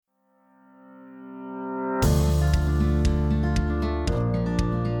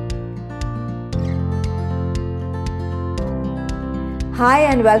Hi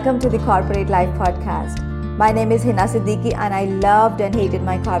and welcome to the Corporate Life Podcast. My name is Hina Siddiqui and I loved and hated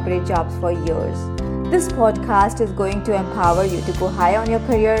my corporate jobs for years. This podcast is going to empower you to go high on your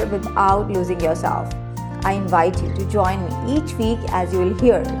career without losing yourself. I invite you to join me each week as you will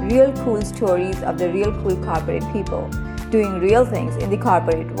hear real cool stories of the real cool corporate people doing real things in the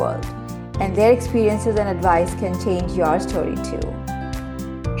corporate world. And their experiences and advice can change your story too.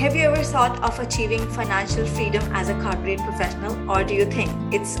 Have you ever thought of achieving financial freedom as a corporate professional, or do you think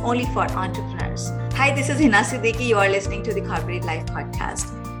it's only for entrepreneurs? Hi, this is Hina Siddiqui. You are listening to the Corporate Life Podcast.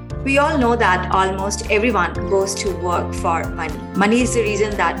 We all know that almost everyone goes to work for money. Money is the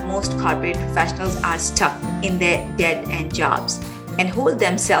reason that most corporate professionals are stuck in their dead-end jobs and hold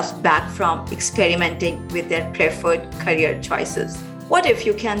themselves back from experimenting with their preferred career choices. What if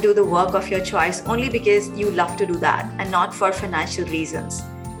you can do the work of your choice only because you love to do that and not for financial reasons?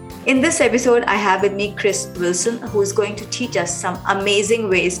 In this episode, I have with me Chris Wilson, who is going to teach us some amazing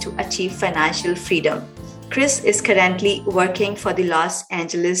ways to achieve financial freedom. Chris is currently working for the Los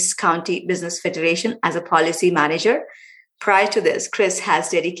Angeles County Business Federation as a policy manager. Prior to this, Chris has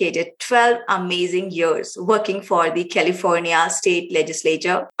dedicated 12 amazing years working for the California State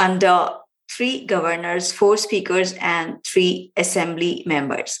Legislature under 3 governors, 4 speakers, and 3 assembly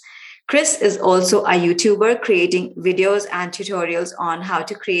members. Chris is also a YouTuber creating videos and tutorials on how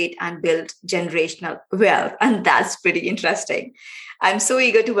to create and build generational wealth. And that's pretty interesting. I'm so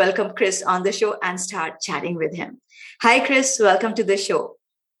eager to welcome Chris on the show and start chatting with him. Hi, Chris. Welcome to the show.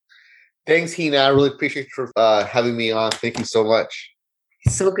 Thanks, Hina. I really appreciate you having me on. Thank you so much.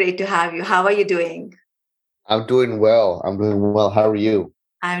 So great to have you. How are you doing? I'm doing well. How are you?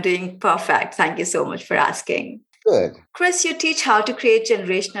 I'm doing perfect. Thank you so much for asking. Good. Chris, you teach how to create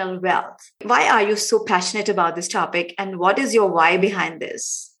generational wealth. Why are you so passionate about this topic, and what is your why behind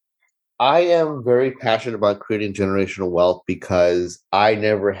this? I am very passionate about creating generational wealth because I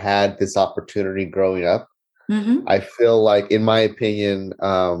never had this opportunity growing up. Mm-hmm. I feel like, in my opinion,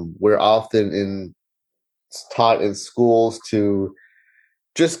 we're often taught in schools to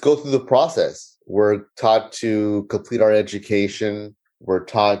just go through the process. We're taught to complete our education. We're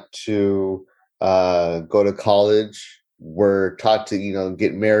taught to go to college. We're taught to,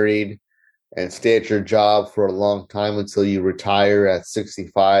 get married and stay at your job for a long time until you retire at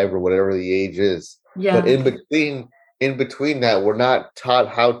 65 or whatever the age is. Yeah. But in between that, we're not taught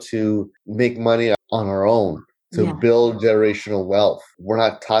how to make money on our own, to build generational wealth. We're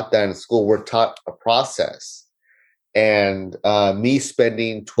not taught that in school. We're taught a process. And me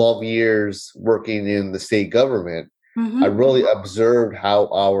spending 12 years working in the state government, Mm-hmm. I really observed how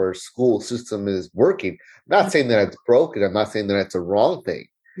our school system is working. I'm not saying that it's broken. I'm not saying that it's a wrong thing.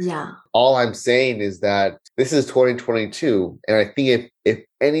 Yeah. All I'm saying is that this is 2022. And I think if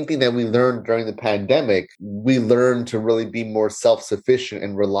anything that we learned during the pandemic, we learned to really be more self-sufficient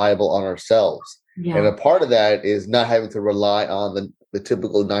and reliable on ourselves. Yeah. And a part of that is not having to rely on the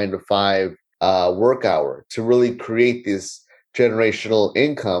typical 9 to 5 work hour to really create this generational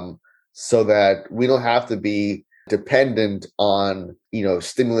income so that we don't have to be dependent on,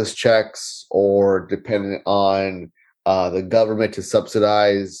 stimulus checks or dependent on the government to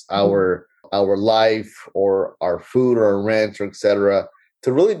subsidize our life or our food or our rent or et cetera,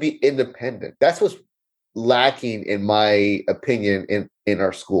 to really be independent. That's what's lacking, in my opinion, in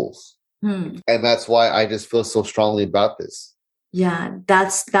our schools. And that's why I just feel so strongly about this. Yeah,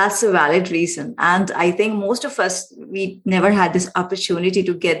 that's a valid reason. And I think most of us, we never had this opportunity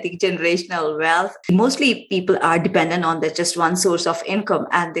to get the generational wealth. Mostly people are dependent on just one source of income,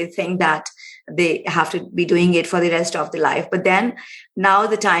 and they think that they have to be doing it for the rest of their life. But then now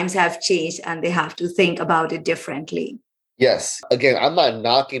the times have changed and they have to think about it differently. Yes. Again, I'm not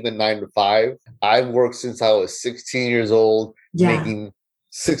knocking the 9 to 5. I've worked since I was 16 years old, making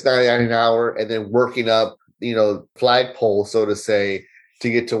 $6.99 an hour, and then working up, flagpole, so to say, to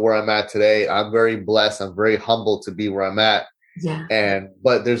get to where I'm at today. I'm very blessed. I'm very humbled to be where I'm at. Yeah.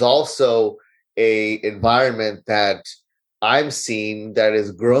 But there's also a environment that I'm seeing that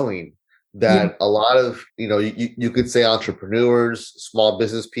is growing, that a lot of, you could say entrepreneurs, small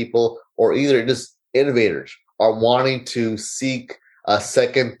business people, or either just innovators are wanting to seek a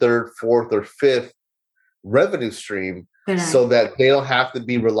second, third, fourth, or fifth revenue stream so that they don't have to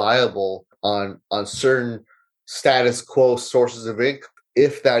be reliable on certain status quo sources of income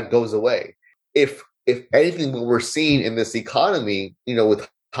if that goes away. If anything, what we're seeing in this economy, with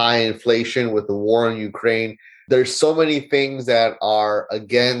high inflation, with the war in Ukraine, there's so many things that are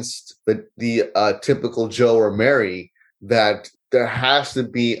against the typical Joe or Mary, that there has to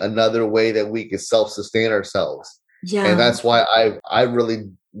be another way that we can self-sustain ourselves. Yeah. And that's why I really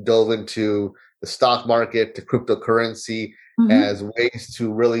dove into the stock market, to cryptocurrency, Mm-hmm. as ways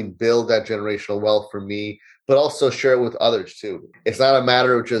to really build that generational wealth for me, but also share it with others too. It's not a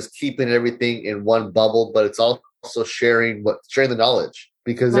matter of just keeping everything in one bubble, but it's also sharing the knowledge,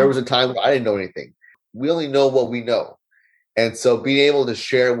 because there was a time where I didn't know anything. We only know what we know. And so being able to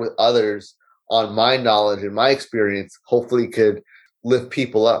share with others on my knowledge and my experience hopefully could lift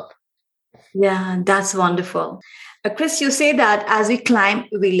people up. Yeah, that's wonderful. Chris, you say that as we climb,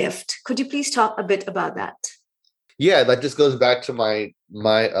 we lift. Could you please talk a bit about that? Yeah, that just goes back to my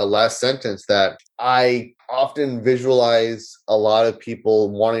last sentence, that I often visualize a lot of people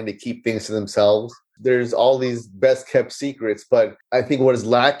wanting to keep things to themselves. There's all these best kept secrets, but I think what is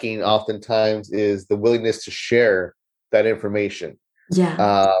lacking oftentimes is the willingness to share that information,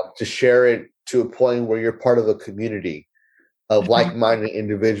 Yeah. to share it to a point where you're part of a community of like-minded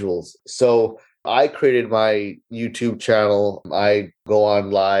individuals. So I created my YouTube channel. I go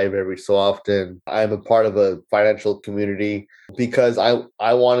on live every so often. I'm a part of a financial community because I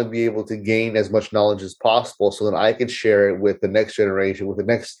want to be able to gain as much knowledge as possible so that I can share it with the next generation, with the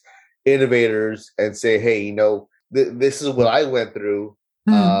next innovators, and say, hey, this is what I went through.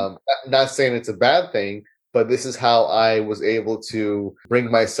 Not saying it's a bad thing, but this is how I was able to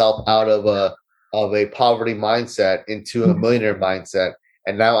bring myself out of a poverty mindset into a millionaire mindset.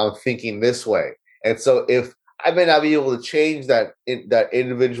 And now I'm thinking this way. And so if I may not be able to change that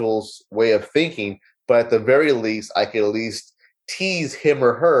individual's way of thinking, but at the very least, I can at least tease him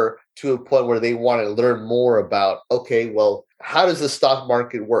or her to a point where they want to learn more about, okay, well, how does the stock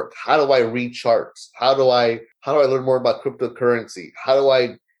market work? How do I read charts? How do I learn more about cryptocurrency? How do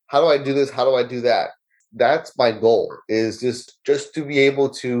I do this? How do I do that? That's my goal, is just to be able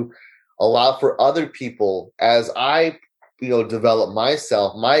to allow for other people, as I, develop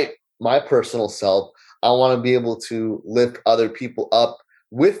myself, my personal self. I want to be able to lift other people up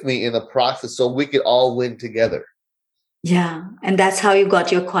with me in the process so we could all win together. Yeah. And that's how you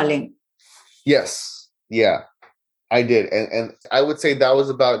got your calling. Yes. Yeah, I did. And I would say that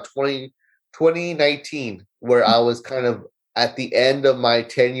was about 2019, where I was kind of at the end of my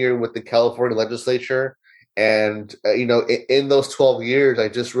tenure with the California legislature. And, in those 12 years, I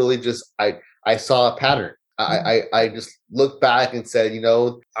just really I saw a pattern. I just looked back and said,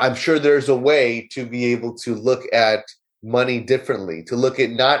 I'm sure there's a way to be able to look at money differently, to look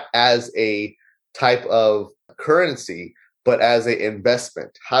at not as a type of currency, but as an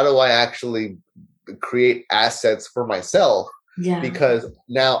investment. How do I actually create assets for myself? Yeah. Because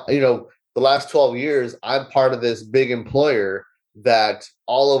now, the last 12 years, I'm part of this big employer that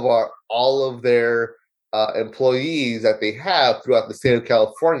all of their employees that they have throughout the state of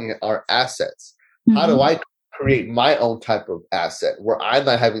California are assets. Mm-hmm. How do I create my own type of asset where I'm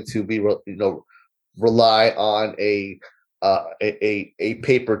not having to be, rely on a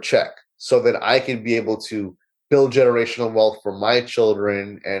paper check, so that I can be able to build generational wealth for my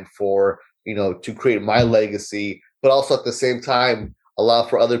children and for, to create my legacy, but also at the same time allow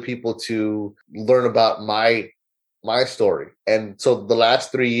for other people to learn about my story. And so the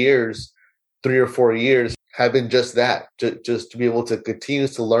last 3 or 4 years have been just that, just to be able to continue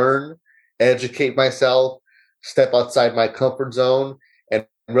to learn, educate myself, step outside my comfort zone, and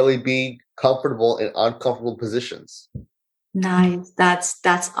really be comfortable in uncomfortable positions. Nice.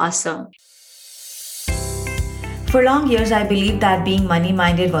 That's awesome. For long years, I believed that being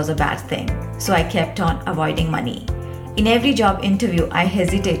money-minded was a bad thing, so I kept on avoiding money. In every job interview, I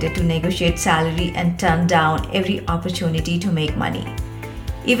hesitated to negotiate salary and turned down every opportunity to make money.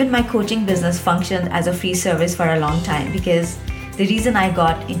 Even my coaching business functioned as a free service for a long time because the reason I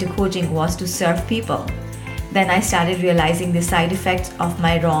got into coaching was to serve people. Then I started realizing the side effects of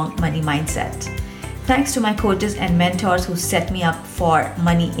my wrong money mindset. Thanks to my coaches and mentors who set me up for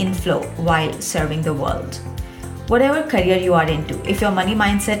money inflow while serving the world. Whatever career you are into, if your money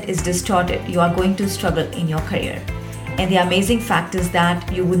mindset is distorted, you are going to struggle in your career. And the amazing fact is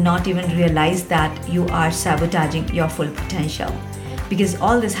that you would not even realize that you are sabotaging your full potential, because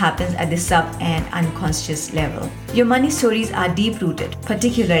all this happens at the sub and unconscious level. Your money stories are deep-rooted,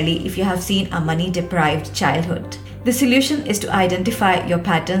 particularly if you have seen a money-deprived childhood. The solution is to identify your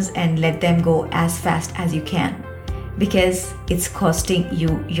patterns and let them go as fast as you can, because it's costing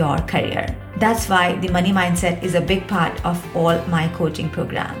you your career. That's why the money mindset is a big part of all my coaching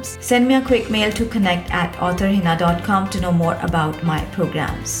programs. Send me a quick mail to connect@authorhina.com to know more about my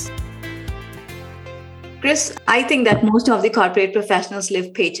programs. Chris, I think that most of the corporate professionals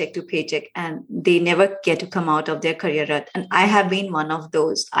live paycheck to paycheck and they never get to come out of their career rut. And I have been one of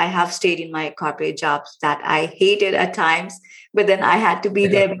those. I have stayed in my corporate jobs that I hated at times, but then I had to be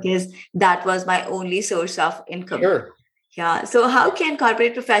there because that was my only source of income. Sure. Yeah. So how can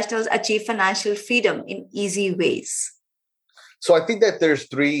corporate professionals achieve financial freedom in easy ways? So I think that there's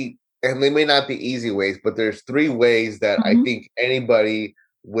three, and they may not be easy ways, but there's three ways that I think anybody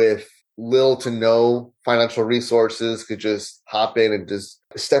with little to no financial resources could just hop in and just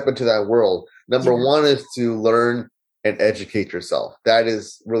step into that world. Number one is to learn and educate yourself. That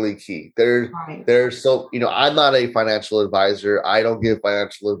is really key. There's so, I'm not a financial advisor. I don't give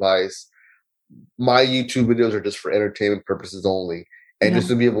financial advice. My YouTube videos are just for entertainment purposes only, and just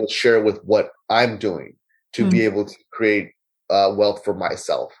to be able to share with what I'm doing to be able to create wealth for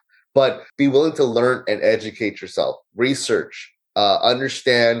myself. But be willing to learn and educate yourself, research,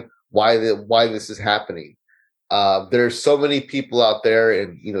 understand why this is happening. There's so many people out there,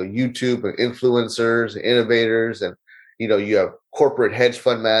 and YouTube and influencers, and innovators, and you have corporate hedge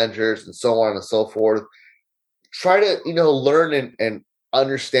fund managers and so on and so forth. Try to learn and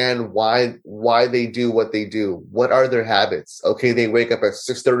understand why they do what they do. What are their habits? Okay, they wake up at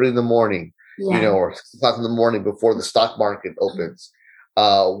 6:30 in the morning, or 6 o'clock in the morning before the stock market opens.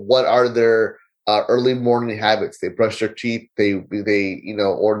 What are their early morning habits? They brush their teeth. They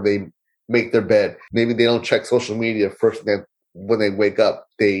or they make their bed. Maybe they don't check social media first when they wake up.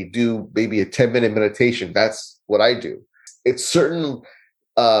 They do maybe a 10-minute meditation. That's what I do. It's certain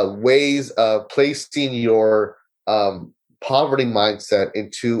ways of placing your poverty mindset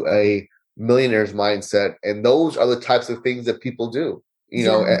into a millionaire's mindset, and those are the types of things that people do.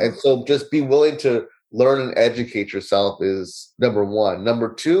 And so just be willing to learn and educate yourself is number one.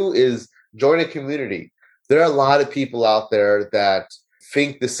 Number two is join a community. There are a lot of people out there that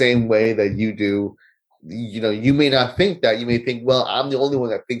think the same way that you do. You may not think that. You may think, well, I'm the only one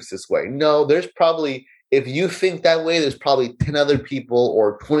that thinks this way. No, there's probably, if you think that way, there's probably 10 other people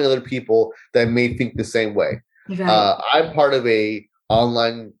or 20 other people that may think the same way. Right. I'm part of a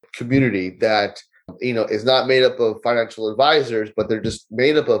online community that is not made up of financial advisors, but they're just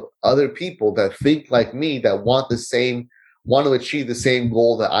made up of other people that think like me, that want to achieve the same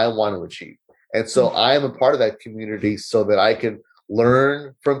goal that I want to achieve. And so I am a part of that community so that I can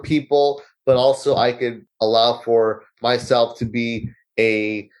learn from people, but also I could allow for myself to be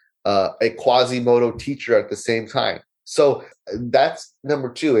a Quasimodo teacher at the same time. So that's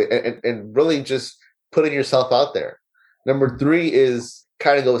number two, and really just putting yourself out there. Number three is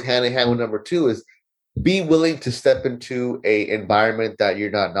kind of goes hand in hand with number two, is be willing to step into a environment that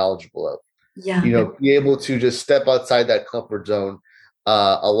you're not knowledgeable of. Be able to just step outside that comfort zone,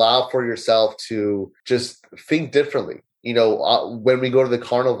 allow for yourself to just think differently. When we go to the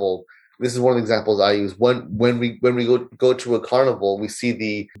carnival, this is one of the examples I use. When we go to a carnival, we see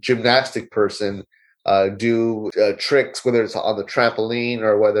the gymnastic person do tricks, whether it's on the trampoline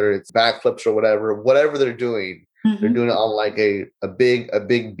or whether it's backflips or whatever they're doing. They're doing it on like a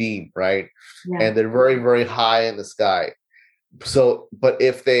big beam, right? And they're very, very high in the sky. So, but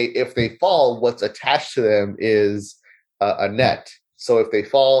if they fall, what's attached to them is a net. So if they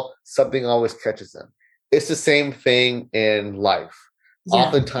fall, something always catches them. It's the same thing in life.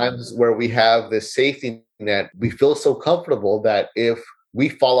 Oftentimes where we have this safety net, we feel so comfortable that if we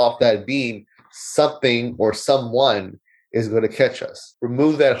fall off that beam, something or someone is going to catch us.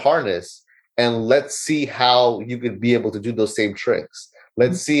 Remove that harness and let's see how you could be able to do those same tricks.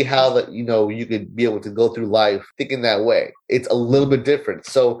 Let's see how that you could be able to go through life thinking that way. It's a little bit different.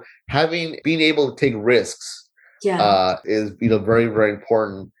 So being able to take risks is very, very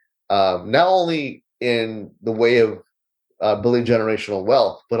important. Not only in the way of building generational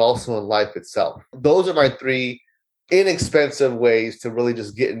wealth, but also in life itself. Those are my three inexpensive ways to really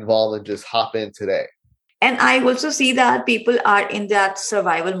just get involved and just hop in today. And I also see that people are in that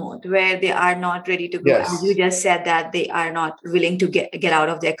survival mode where they are not ready to go. As you just said, that they are not willing to get out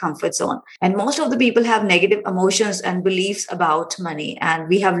of their comfort zone. And most of the people have negative emotions and beliefs about money. And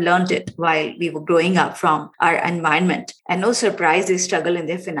we have learned it while we were growing up from our environment. And no surprise, they struggle in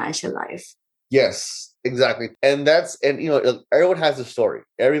their financial life. Yes, exactly. And everyone has a story.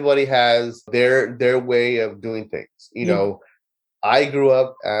 Everybody has their way of doing things. I grew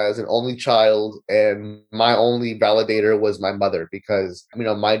up as an only child, and my only validator was my mother because,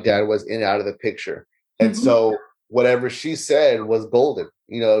 my dad was in and out of the picture. And so whatever she said was golden.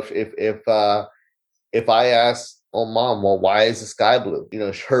 If I asked, oh, Mom, well, why is the sky blue?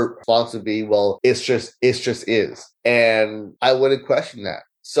 Her response would be, well, it's just is. And I wouldn't question that.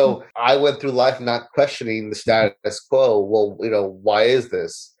 So I went through life not questioning the status quo. Well, why is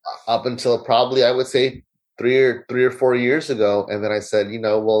this? Up until probably, I would say, 3 or 4 years ago. And then I said,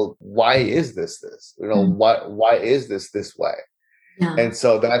 well, why is this? Why is this way? Yeah. And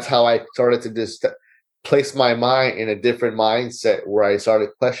so that's how I started to just place my mind in a different mindset where I started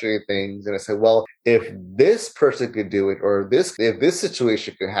questioning things. And I said, well, if this person could do it, or if this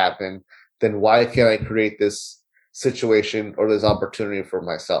situation could happen, then why can't I create this situation or this opportunity for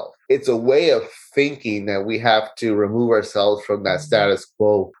myself. It's a way of thinking that we have to remove ourselves from that status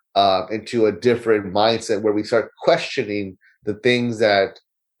quo into a different mindset where we start questioning the things that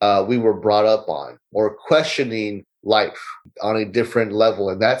we were brought up on, or questioning life on a different level.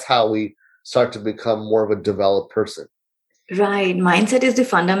 And that's how we start to become more of a developed person. Right. Mindset is the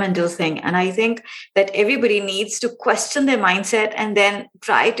fundamental thing. And I think that everybody needs to question their mindset and then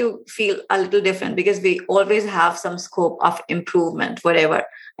try to feel a little different, because we always have some scope of improvement, whatever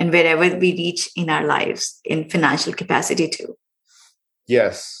and wherever we reach in our lives, in financial capacity too.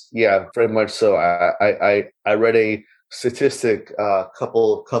 Yes. Yeah, very much so. I read a statistic a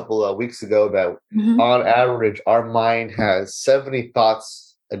couple of weeks ago that on average, our mind has 70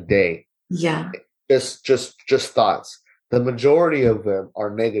 thoughts a day. Yeah. Just thoughts. The majority of them are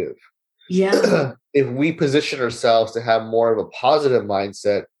negative. Yeah. If we position ourselves to have more of a positive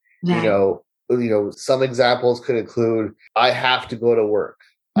mindset, right. you know, some examples could include, I have to go to work.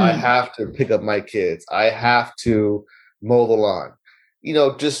 I have to pick up my kids. I have to mow the lawn. You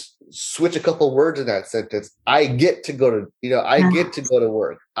know, just switch a couple words in that sentence. I get to go to, I get to go to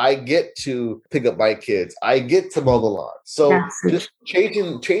work. I get to pick up my kids. I get to mow the lawn. So just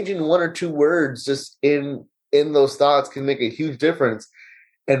changing one or two words just in those thoughts can make a huge difference,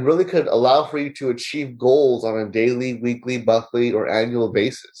 and really could allow for you to achieve goals on a daily, weekly, monthly, or annual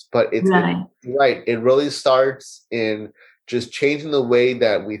basis. But it really starts in just changing the way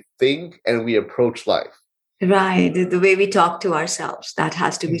that we think and we approach life. Right. The way we talk to ourselves, that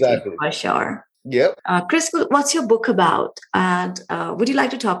has to be changed for sure. Yep. Chris, what's your book about? And would you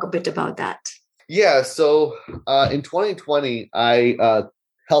like to talk a bit about that? Yeah. So in 2020, I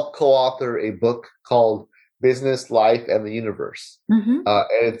helped co-author a book called Business, Life, and the Universe. And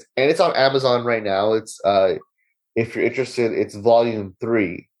it's on Amazon right now. It's if you're interested, it's volume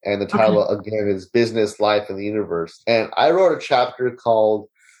 3. And the title again is Business, Life, and the Universe. And I wrote a chapter called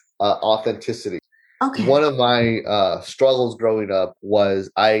Authenticity. One of my struggles growing up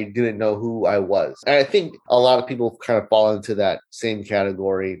was I didn't know who I was. And I think a lot of people kind of fall into that same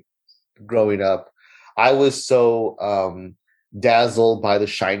category growing up. I was so dazzled by the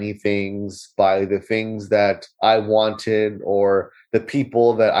shiny things, by the things that I wanted or the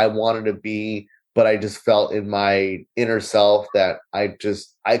people that I wanted to be. But I just felt in my inner self that I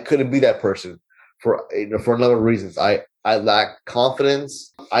couldn't be that person for a number of reasons. I lacked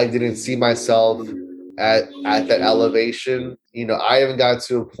confidence. I didn't see myself at that elevation. I even got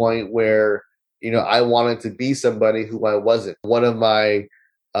to a point where, I wanted to be somebody who I wasn't. One of my,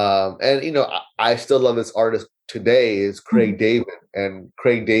 I still love this artist today, is Craig David. And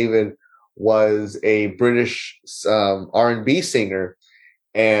Craig David was a British R&B singer,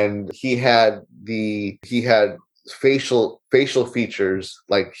 and he had facial features,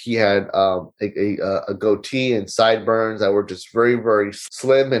 like he had a goatee and sideburns that were just very, very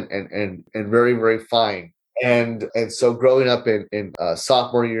slim and very, very fine. And so growing up in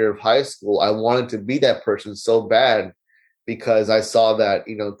sophomore year of high school, I wanted to be that person so bad, because I saw that,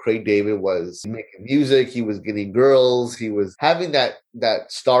 Craig David was making music, he was getting girls, he was having that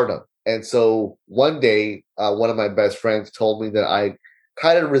stardom. And so one day, one of my best friends told me that I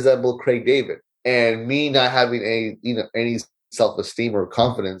kind of resembled Craig David. And me not having any self-esteem or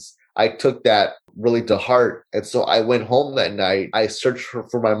confidence, I took that really to heart. And so I went home that night. I searched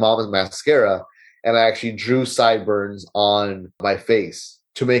for my mom's mascara, and I actually drew sideburns on my face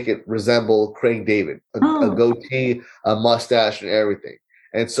to make it resemble Craig David, a goatee, a mustache, and everything.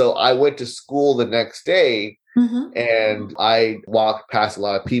 And so I went to school the next day, and I walked past a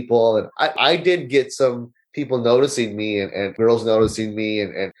lot of people, and I did get some people noticing me and girls noticing me,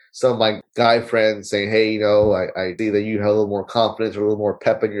 and some of my guy friends saying, hey, I see that you have a little more confidence or a little more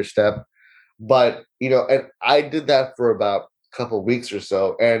pep in your step. But, and I did that for about a couple of weeks or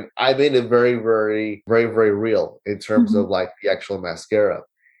so. And I made it very, very, very, very real in terms of like the actual mascara.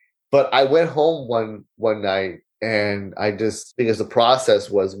 But I went home one night, and I just, because the process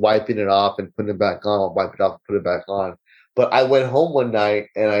was wiping it off and putting it back on, wipe it off and put it back on. But I went home one night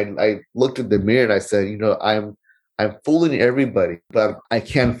and I looked at the mirror and I said, I'm fooling everybody, but I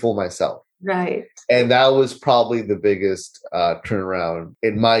can't fool myself. Right. And that was probably the biggest turnaround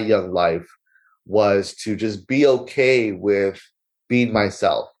in my young life, was to just be okay with being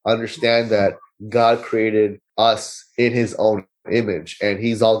myself. Understand that God created us in his own image, and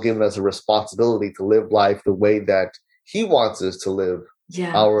he's all given us a responsibility to live life the way that he wants us to live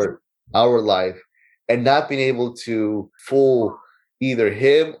our life. And not being able to fool either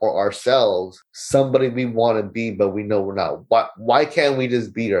him or ourselves, somebody we want to be, but we know we're not. Why can't we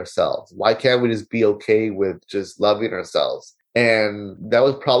just be ourselves? Why can't we just be okay with just loving ourselves? And that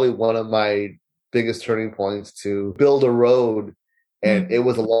was probably one of my biggest turning points to build a road. And it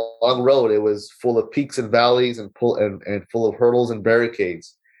was a long road. It was full of peaks and valleys and full of hurdles and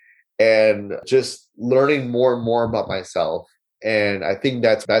barricades, and just learning more and more about myself. And I think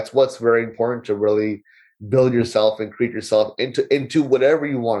that's what's very important, to really build yourself and create yourself into whatever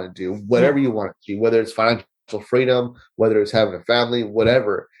you want to do, whatever you want to do, whether it's financial freedom, whether it's having a family,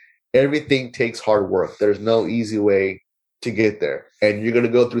 whatever. Everything takes hard work. There's no easy way to get there. And you're going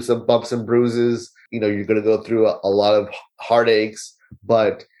to go through some bumps and bruises. You're going to go through a lot of heartaches,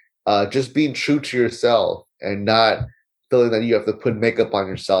 but just being true to yourself and not feeling that you have to put makeup on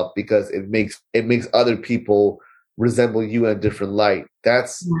yourself because it makes other people resemble you in a different light.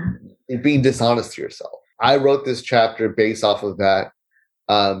 That's being dishonest to yourself. I wrote this chapter based off of that.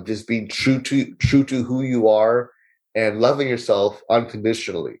 Just being true to who you are and loving yourself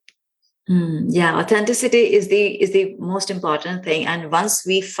unconditionally. Yeah, authenticity is the most important thing. And once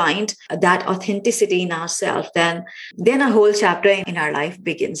we find that authenticity in ourselves, then a whole chapter in our life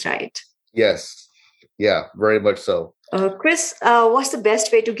begins, right? Yes. Yeah, very much so. Chris, what's the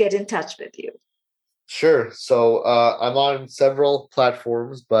best way to get in touch with you? Sure. So I'm on several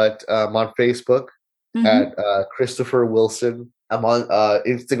platforms, but I'm on Facebook at Christopher Wilson. I'm on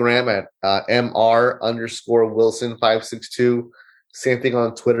Instagram at MR_Wilson562. Same thing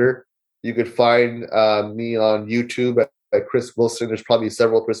on Twitter. You could find me on YouTube at Chris Wilson. There's probably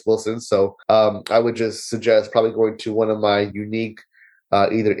several Chris Wilsons. So I would just suggest probably going to one of my unique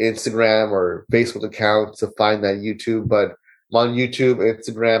either Instagram or Facebook accounts to find that YouTube. But I'm on YouTube,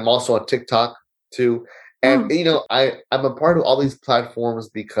 Instagram, also on TikTok too. And, I'm a part of all these platforms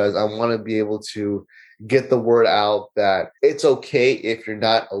because I want to be able to get the word out that it's okay if you're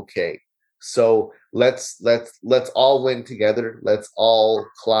not okay. So let's all win together. Let's all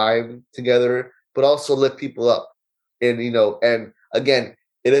climb together, but also lift people up. And, and again,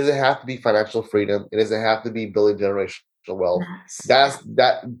 it doesn't have to be financial freedom. It doesn't have to be building generational wealth. Yes.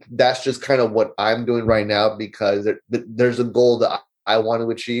 That's just kind of what I'm doing right now because there's a goal that I want to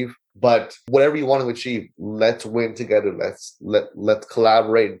achieve. But whatever you want to achieve, let's win together. Let's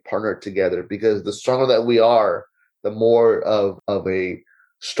collaborate and partner together, because the stronger that we are, the more of a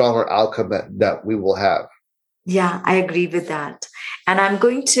stronger outcome that we will have. Yeah, I agree with that. And I'm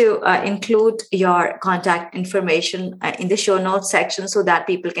going to include your contact information in the show notes section so that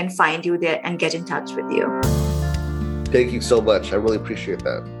people can find you there and get in touch with you. Thank you so much. I really appreciate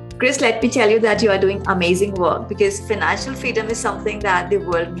that. Chris, let me tell you that you are doing amazing work, because financial freedom is something that the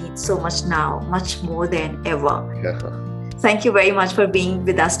world needs so much now, much more than ever. Yeah. Thank you very much for being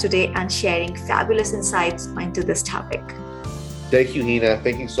with us today and sharing fabulous insights into this topic. Thank you, Hina.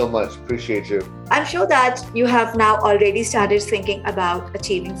 Thank you so much. Appreciate you. I'm sure that you have now already started thinking about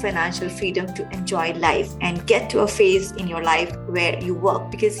achieving financial freedom to enjoy life and get to a phase in your life where you work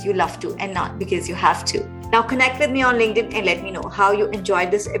because you love to and not because you have to. Now connect with me on LinkedIn and let me know how you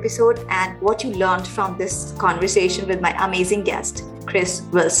enjoyed this episode and what you learned from this conversation with my amazing guest, Chris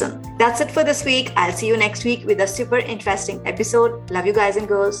Wilson. That's it for this week. I'll see you next week with a super interesting episode. Love you guys and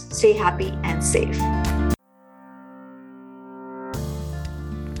girls. Stay happy and safe.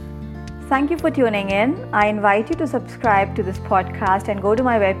 Thank you for tuning in. I invite you to subscribe to this podcast and go to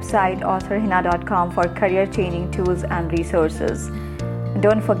my website authorhina.com for career-changing tools and resources. And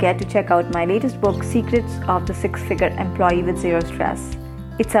don't forget to check out my latest book, Secrets of the Six-Figure Employee with Zero Stress.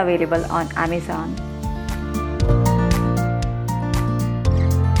 It's available on Amazon.